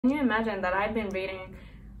Can you imagine that I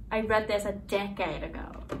read this a decade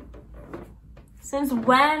ago? Since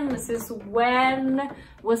when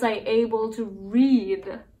was I able to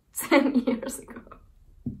read 10 years ago?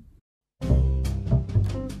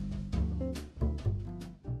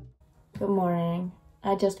 Good morning.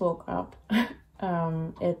 I just woke up.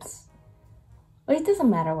 It doesn't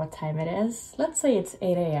matter what time it is. Let's say it's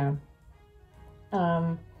 8 a.m.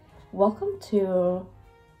 Welcome to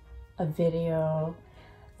a video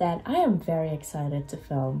that I am very excited to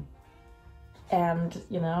film. And,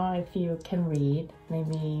 you know, if you can read,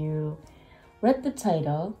 maybe you read the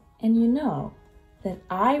title and you know that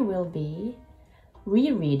I will be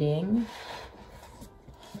rereading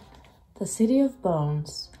The City of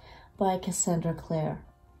Bones by Cassandra Clare.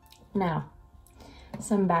 Now,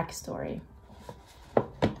 some backstory.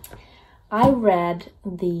 I read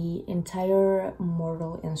the entire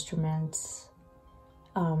Mortal Instruments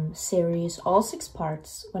series, all 6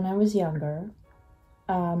 parts, when I was younger.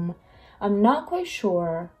 I'm not quite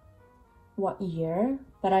sure what year,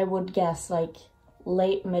 but I would guess like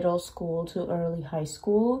late middle school to early high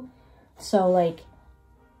school. So like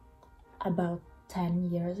about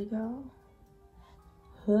 10 years ago.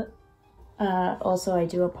 Also, I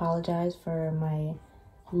do apologize for my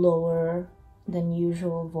lower than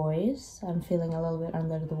usual voice. I'm feeling a little bit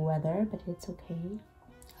under the weather, but it's okay.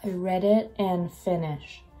 I read it and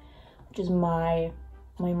finished, which is my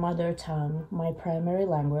mother tongue, my primary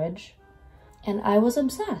language. And I was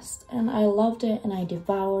obsessed and I loved it and I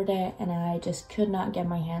devoured it, and I just could not get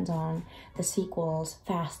my hands on the sequels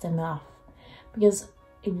fast enough because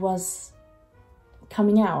it was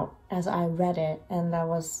coming out as I read it, and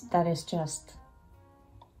that is just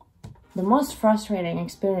the most frustrating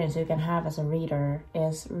experience you can have as a reader,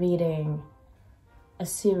 is reading a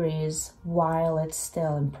series while it's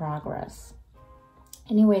still in progress.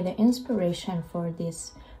 Anyway, the inspiration for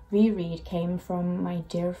this reread came from my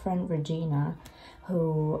dear friend Regina,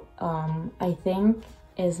 who I think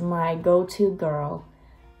is my go-to girl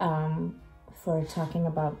for talking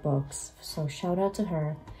about books. So shout out to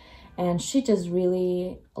her. And she just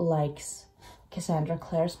really likes Cassandra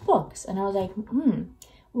Clare's books. And I was like,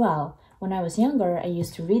 well, when I was younger, I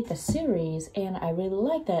used to read the series and I really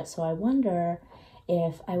liked it. So I wonder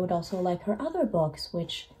if I would also like her other books,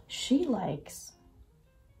 which she likes.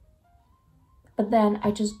 But then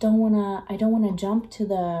I just don't wanna jump to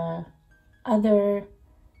the other.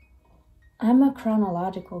 I'm a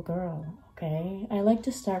chronological girl, okay? I like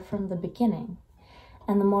to start from the beginning.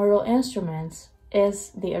 And the Mortal Instruments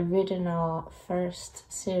is the original first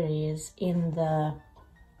series in the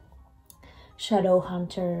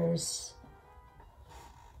Shadowhunters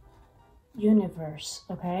universe,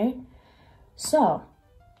 okay? So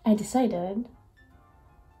I decided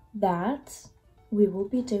that we will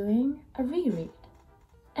be doing a reread.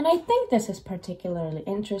 And I think this is particularly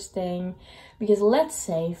interesting because, let's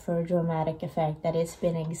say for dramatic effect, that it's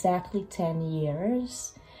been exactly 10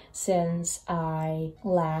 years since I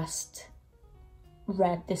last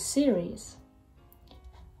read this series.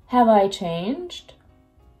 Have I changed?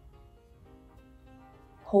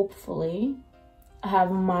 Hopefully.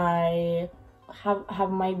 Have my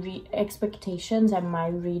expectations and my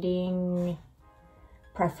reading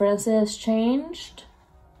preferences changed?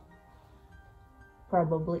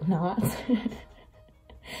 Probably not.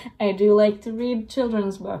 I do like to read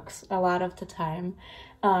children's books a lot of the time.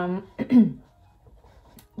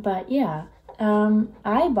 But yeah,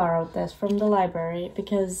 I borrowed this from the library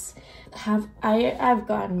because I've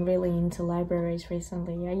gotten really into libraries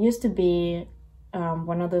recently. I used to be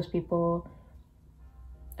one of those people,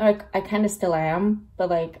 like I kind of still am, but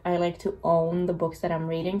like I like to own the books that I'm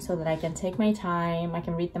reading so that I can take my time, I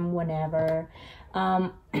can read them whenever.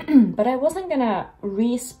 But I wasn't gonna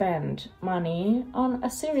re-spend money on a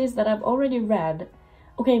series that I've already read.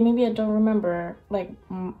 Okay, maybe I don't remember like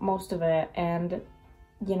most of it, and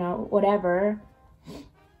you know, whatever.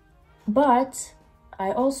 But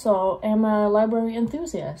I also am a library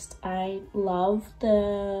enthusiast. I love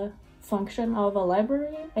the function of a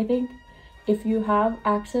library. I think if you have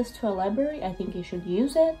access to a library, I think you should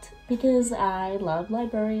use it because I love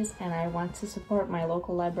libraries and I want to support my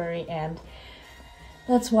local library, and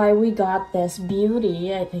that's why we got this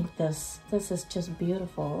beauty. I think this is just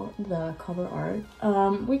beautiful, the cover art.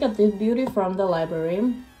 We got this beauty from the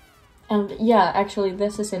library. And yeah, actually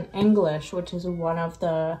this is in English, which is one of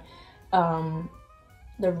the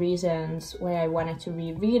reasons why I wanted to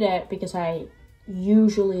reread it, because I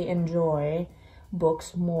usually enjoy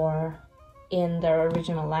books more in their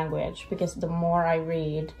original language, because the more I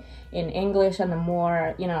read in English and the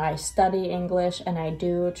more, you know, I study English and I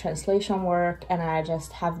do translation work, and I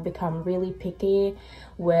just have become really picky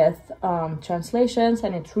with translations,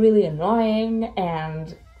 and it's really annoying,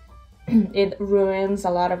 and it ruins a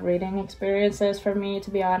lot of reading experiences for me,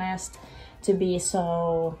 to be honest, to be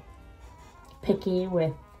so picky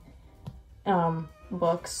with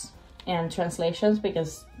books and translations,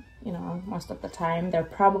 because, you know, most of the time they're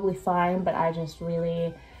probably fine, but I just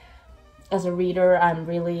really, as a reader, I'm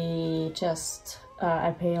really just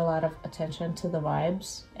I pay a lot of attention to the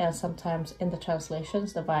vibes, and sometimes in the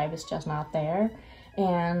translations the vibe is just not there,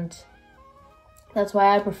 and that's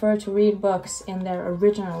why I prefer to read books in their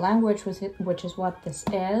original language, which is what this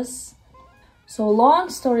is. So long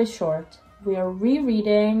story short, we are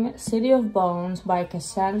rereading City of Bones by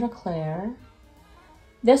Cassandra Clare,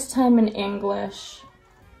 this time in English.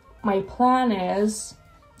 My plan is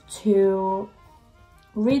to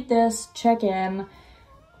read this, check in,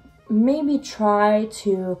 maybe try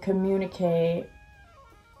to communicate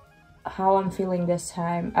how I'm feeling this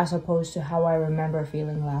time as opposed to how I remember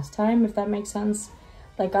feeling last time, if that makes sense.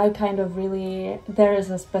 Like, I kind of really, there is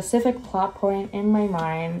a specific plot point in my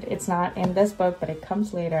mind. It's not in this book, but it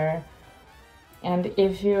comes later. And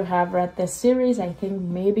if you have read this series, I think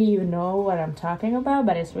maybe you know what I'm talking about,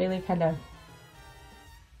 but it's really kind of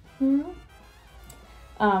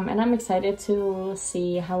and I'm excited to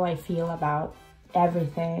see how I feel about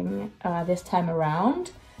everything this time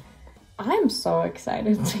around. I'm so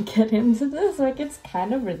excited to get into this. Like, it's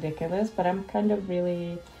kind of ridiculous, but I'm kind of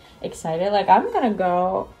really excited. Like, I'm gonna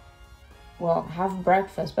go, well, have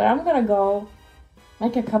breakfast, but I'm gonna go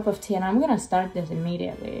make a cup of tea and I'm gonna start this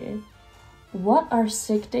immediately. What are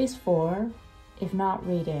sick days for if not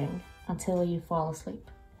reading until you fall asleep?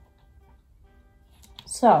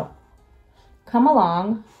 So, come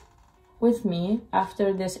along with me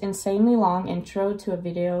after this insanely long intro to a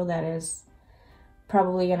video that is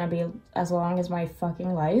probably gonna be as long as my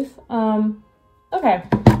fucking life. Okay.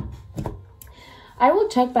 I will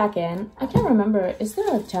check back in. I can't remember. Is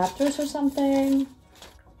there a chapters or something?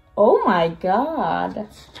 Oh my god.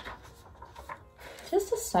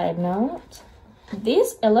 Just a side note.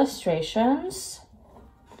 These illustrations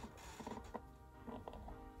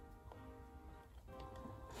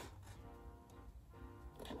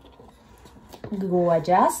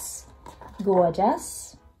gorgeous,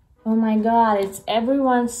 gorgeous. Oh my god, it's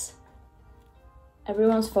everyone's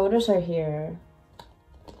photos are here,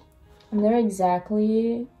 and they're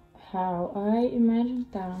exactly how I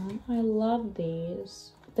imagined them. I love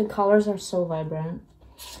these. The colors are so vibrant.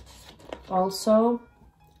 Also,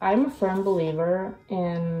 I'm a firm believer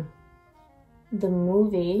in the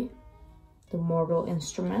movie, The Mortal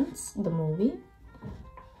Instruments. The movie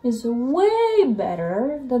is way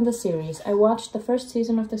better than the series. I watched the first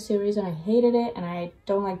season of the series and I hated it, and I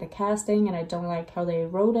don't like the casting, and I don't like how they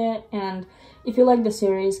wrote it, and if you like the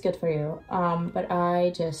series, good for you. But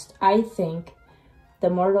I think the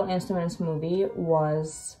Mortal Instruments movie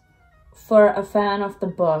was, for a fan of the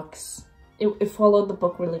books, it followed the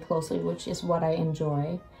book really closely, which is what I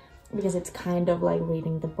enjoy, because it's kind of like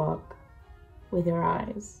reading the book with your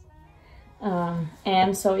eyes.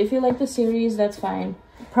 And so if you like the series, that's fine.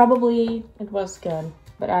 Probably it was good,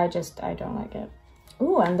 but I don't like it.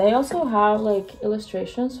 Ooh, and they also have like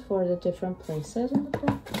illustrations for the different places in the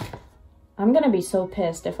book. I'm gonna be so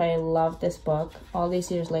pissed if I love this book all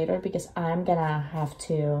these years later, because I'm gonna have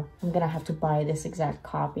to buy this exact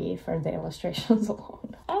copy for the illustrations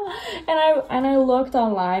alone. And I looked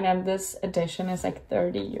online, and this edition is like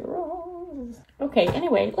 30 euros. Okay,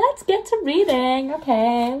 anyway, let's get to reading.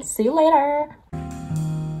 Okay, see you later.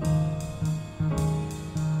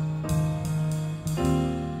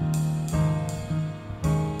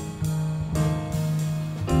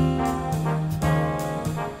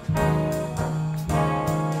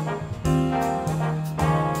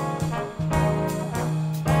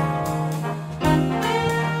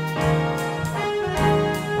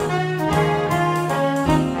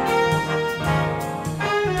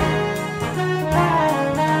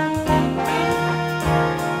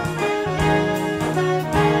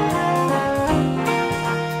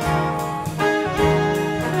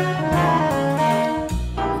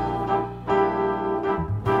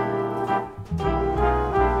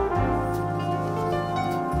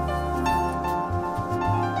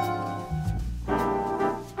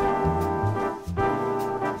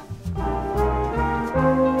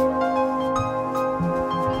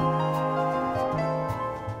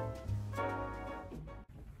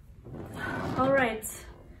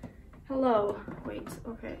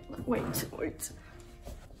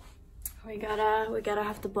 We gotta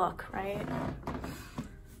have the book, right?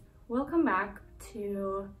 Welcome back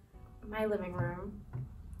to my living room.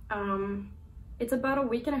 It's about a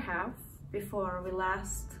week and a half before we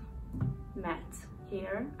last met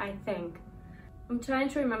here, I think. I'm trying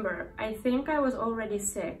to remember. I think I was already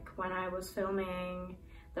sick when I was filming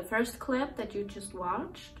the first clip that you just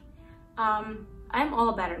watched. I'm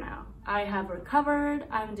all better now. I have recovered,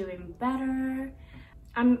 I'm doing better.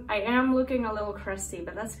 I am looking a little crusty,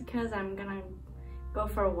 but that's because I'm gonna go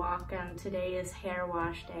for a walk and today is hair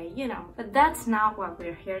wash day, you know. But that's not what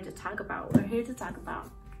we're here to talk about. We're here to talk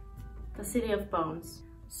about the City of Bones.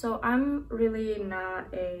 So I'm really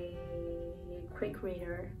not a quick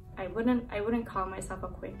reader. I wouldn't call myself a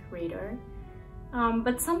quick reader.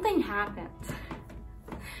 But something happened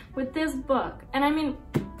with this book. And I mean,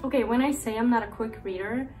 okay, when I say I'm not a quick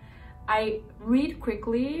reader, I read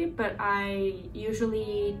quickly, but I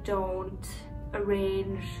usually don't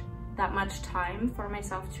arrange that much time for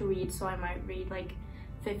myself to read, so I might read like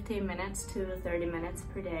 15 minutes to 30 minutes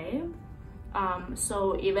per day.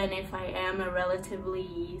 So even if I am a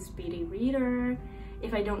relatively speedy reader,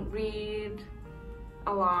 if I don't read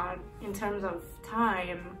a lot in terms of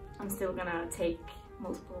time, I'm still gonna take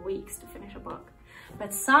multiple weeks to finish a book.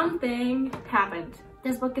 But something happened.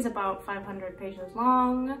 This book is about 500 pages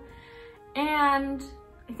long, and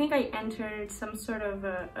I think I entered some sort of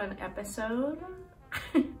an episode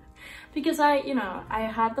because I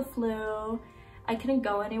had the flu, I couldn't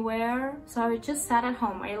go anywhere, so I just sat at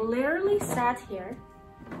home. I literally sat here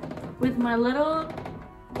with my little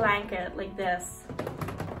blanket like this,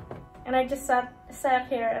 and I just sat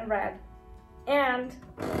here and read. And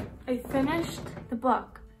I finished the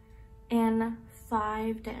book in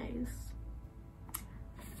 5 days.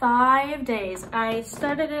 5 days. I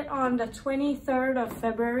started it on the 23rd of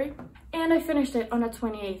February and I finished it on the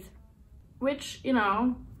 28th, which, you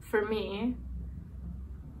know, for me,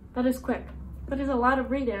 that is quick, but it's a lot of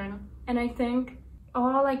reading. And I think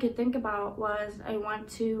all I could think about was I want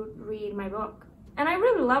to read my book. And I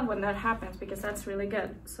really love when that happens because that's really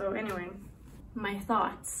good. So anyway, my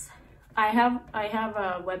thoughts. I have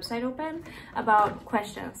a website open about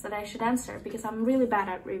questions that I should answer because I'm really bad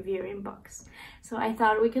at reviewing books. So I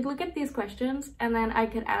thought we could look at these questions and then I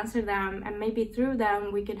could answer them, and maybe through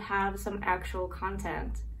them we could have some actual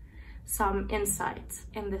content, some insights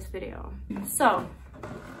in this video. So,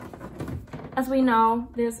 as we know,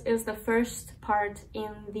 this is the first part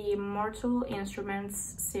in the Mortal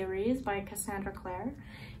Instruments series by Cassandra Clare.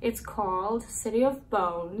 It's called City of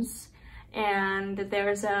Bones. And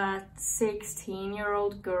there's a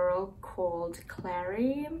 16-year-old girl called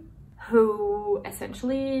Clare who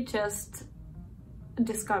essentially just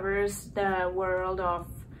discovers the world of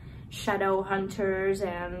shadow hunters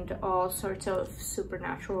and all sorts of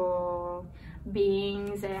supernatural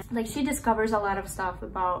beings, and like she discovers a lot of stuff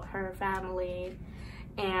about her family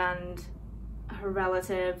and her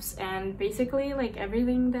relatives, and basically like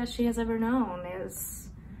everything that she has ever known is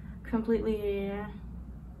completely,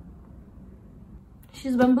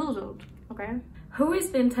 she's bamboozled. Okay, who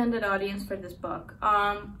is the intended audience for this book?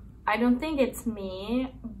 I don't think it's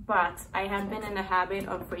me, but I have been in the habit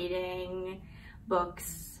of reading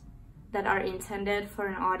books that are intended for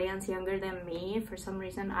an audience younger than me. For some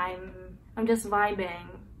reason, I'm just vibing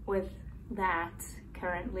with that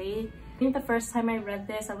currently. I think the first time I read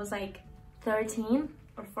this, I was like 13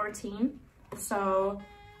 or 14. So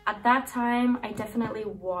at that time, I definitely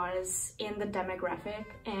was in the demographic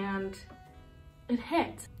and it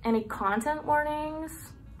hit. Any content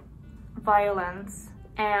warnings, violence,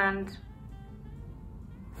 and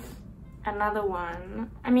another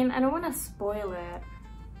one. I mean, I don't want to spoil it.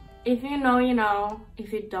 If you know, you know.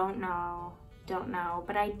 If you don't know, don't know.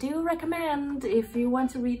 But I do recommend, if you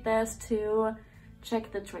want to read this, to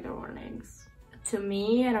check the trigger warnings. To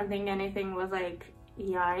me, I don't think anything was like,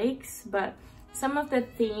 yikes, but some of the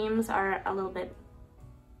themes are a little bit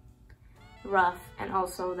rough, and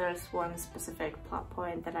also there's one specific plot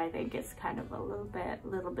point that I think is kind of a little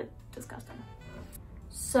bit disgusting.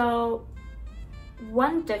 So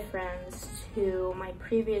one difference to my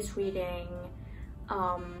previous reading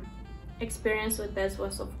experience with this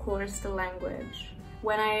was, of course, the language.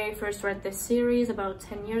 When I first read this series about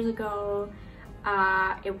 10 years ago,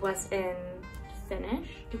 it was in Finnish,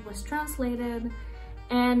 it was translated,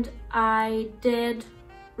 and I did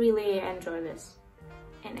really enjoy this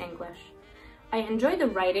in English. I enjoy the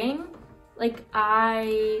writing. Like,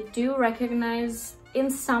 I do recognize in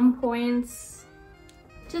some points,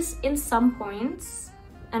 just in some points,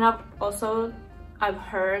 and I've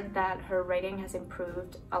heard that her writing has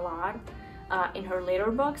improved a lot in her later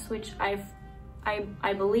books, which I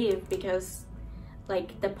believe, because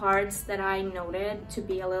like the parts that I noted to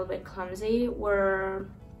be a little bit clumsy were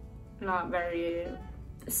not very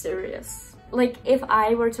serious. Like if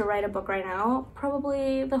I were to write a book right now,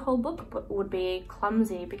 probably the whole book would be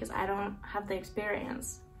clumsy because I don't have the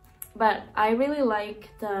experience. But I really like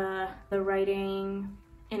the writing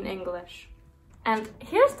in English. And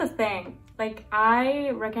here's the thing, like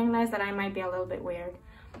I recognize that I might be a little bit weird,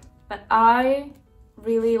 but I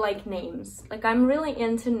really like names. Like I'm really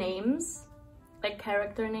into names, like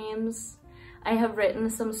character names. I have written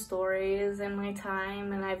some stories in my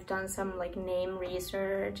time and I've done some like name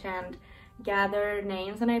research and gathered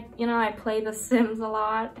names, and I play The Sims a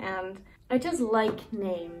lot and I just like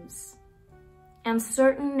names. And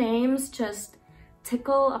certain names just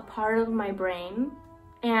tickle a part of my brain.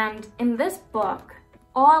 And in this book,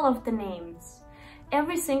 all of the names,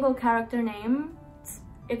 every single character name,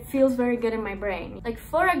 it feels very good in my brain. Like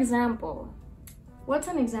for example, what's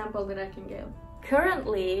an example that I can give?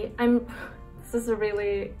 Currently,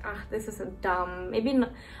 this is a dumb, maybe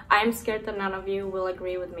not, I'm scared that none of you will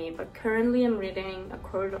agree with me, but currently I'm reading A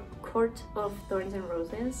Court of Thorns and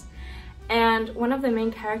Roses, and one of the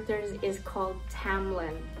main characters is called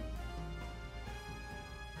Tamlin.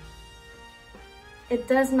 It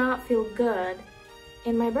does not feel good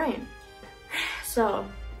in my brain. So,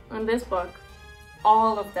 in this book,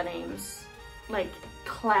 all of the names, like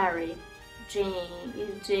Clare,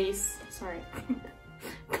 Jace,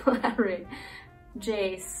 Clary,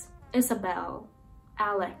 Jace, Isabel,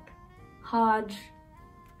 Alec, Hodge,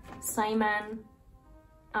 Simon,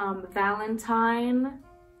 Valentine,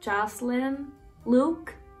 Jocelyn,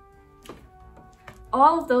 Luke,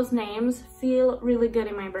 all of those names feel really good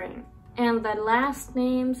in my brain. And the last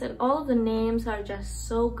names and all of the names are just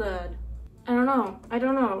so good. I don't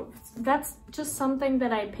know. That's just something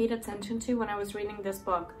that I paid attention to when I was reading this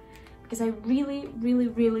book, because I really, really,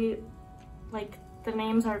 really like the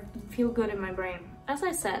names feel good in my brain. As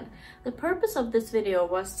I said, the purpose of this video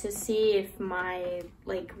was to see if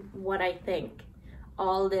what I think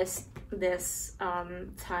all this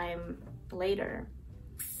time later.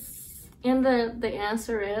 And the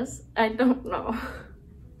answer is, I don't know.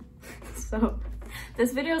 So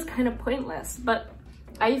this video is kind of pointless, but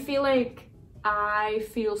I feel like I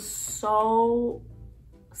feel such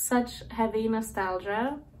heavy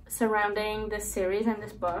nostalgia surrounding this series and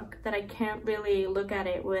this book that I can't really look at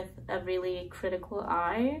it with a really critical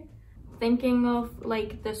eye. Thinking of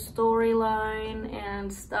like the storyline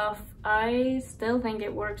and stuff, I still think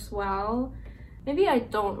it works well. Maybe I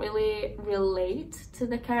don't really relate to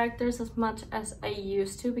the characters as much as I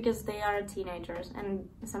used to because they are teenagers and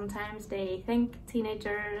sometimes they think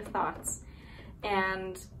teenager thoughts.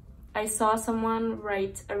 And I saw someone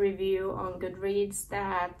write a review on Goodreads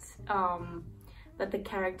that the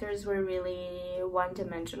characters were really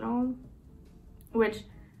one-dimensional, which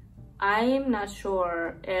I'm not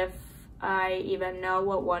sure if I even know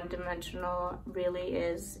what one-dimensional really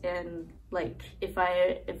is, and like if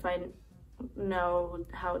I know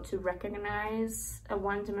how to recognize a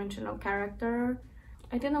one-dimensional character.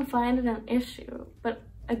 I didn't find it an issue, but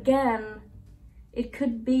again, it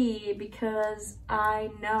could be because I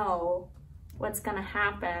know what's gonna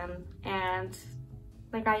happen, and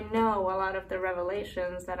like I know a lot of the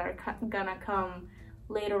revelations that are gonna come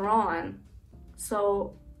later on.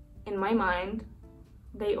 So in my mind,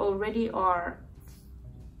 they already are,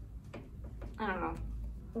 I don't know.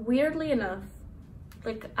 Weirdly enough,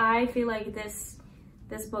 like I feel like this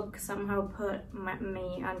book somehow put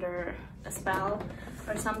me under a spell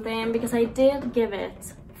or something, because I did give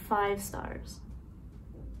it 5 stars.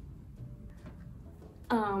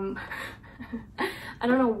 I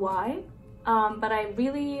don't know why, but I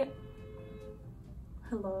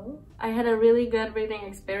had a really good reading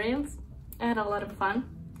experience. I had a lot of fun.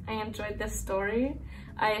 I enjoyed this story.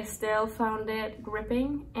 I still found it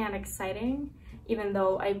gripping and exciting, even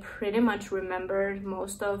though I pretty much remembered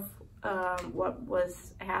most of what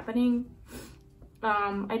was happening.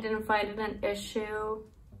 I didn't find it an issue.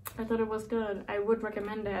 I thought it was good. I would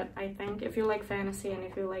recommend it, I think, if you like fantasy and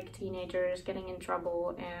if you like teenagers getting in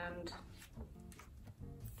trouble and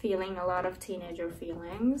feeling a lot of teenager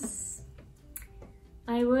feelings.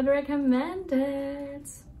 I would recommend it.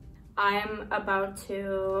 I'm about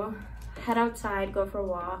to head outside, go for a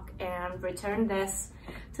walk, and return this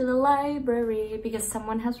to the library because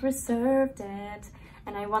someone has reserved it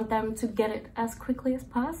and I want them to get it as quickly as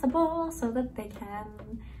possible so that they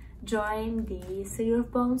can join the City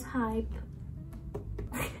of Bones hype.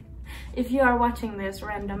 If you are watching this,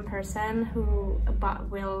 random person who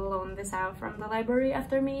will loan this out from the library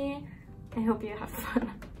after me, I hope you have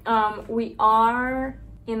fun. We are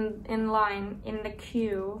in line in the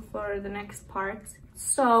queue for the next part.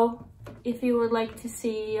 So if you would like to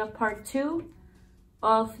see a part 2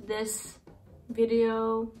 of this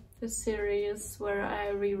video, the series where I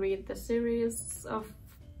reread the series of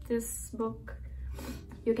this book,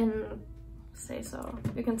 you can say so.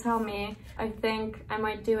 You can tell me. I think I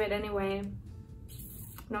might do it anyway,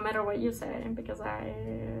 no matter what you say, because I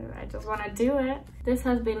just want to do it. This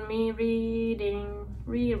has been me rereading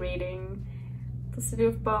The City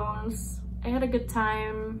of Bones. I had a good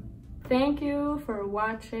time. Thank you for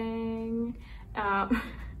watching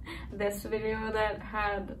this video that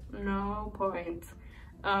had no point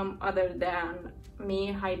other than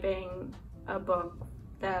me hyping a book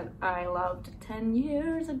that I loved 10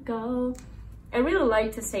 years ago. I really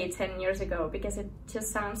like to say 10 years ago because it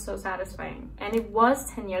just sounds so satisfying. And it was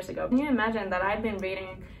 10 years ago. Can you imagine that I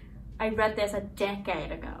read this a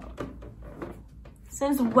decade ago?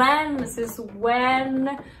 Since when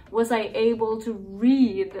was I able to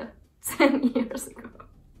read 10 years ago?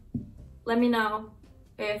 Let me know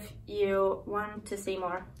if you want to see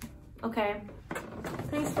more. Okay.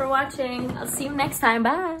 Thanks for watching. I'll see you next time.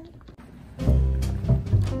 Bye.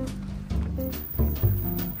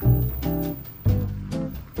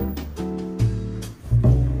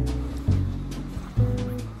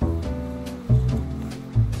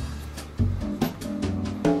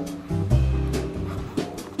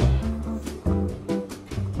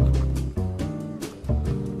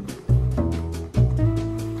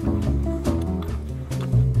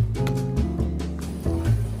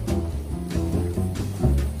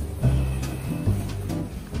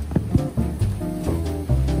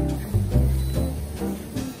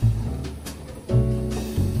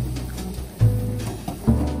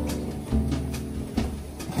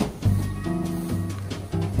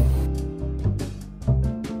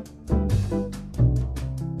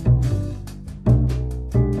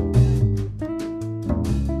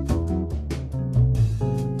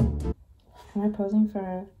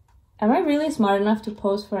 Am I really smart enough to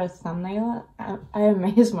pose for a thumbnail? I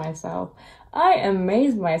amaze myself. I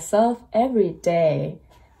amaze myself every day.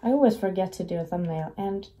 I always forget to do a thumbnail,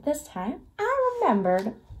 and this time I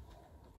remembered.